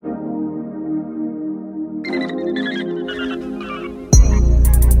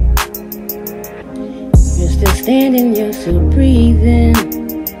standing, you're still breathing.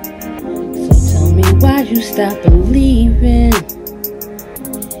 So tell me why you stop believing.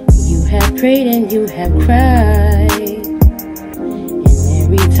 You have prayed and you have cried, and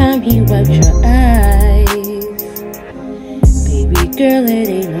every time he wiped your eyes, baby girl, it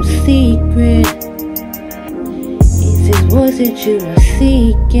ain't no secret. It's his voice that you are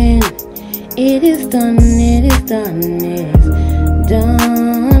seeking. It is done, it is done, it is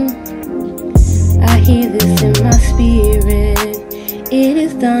done. I hear this in my spirit. It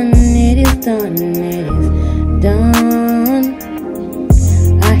is done, it is done, it is done.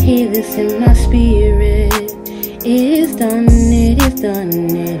 I hear this in my spirit. It is done, it is done,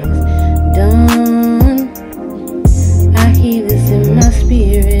 it is done. I hear this in my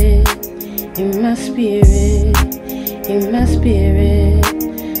spirit, in my spirit, in my spirit.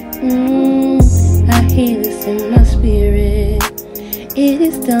 I hear this in my spirit. It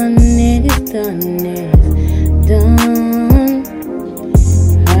is done, it is done, it is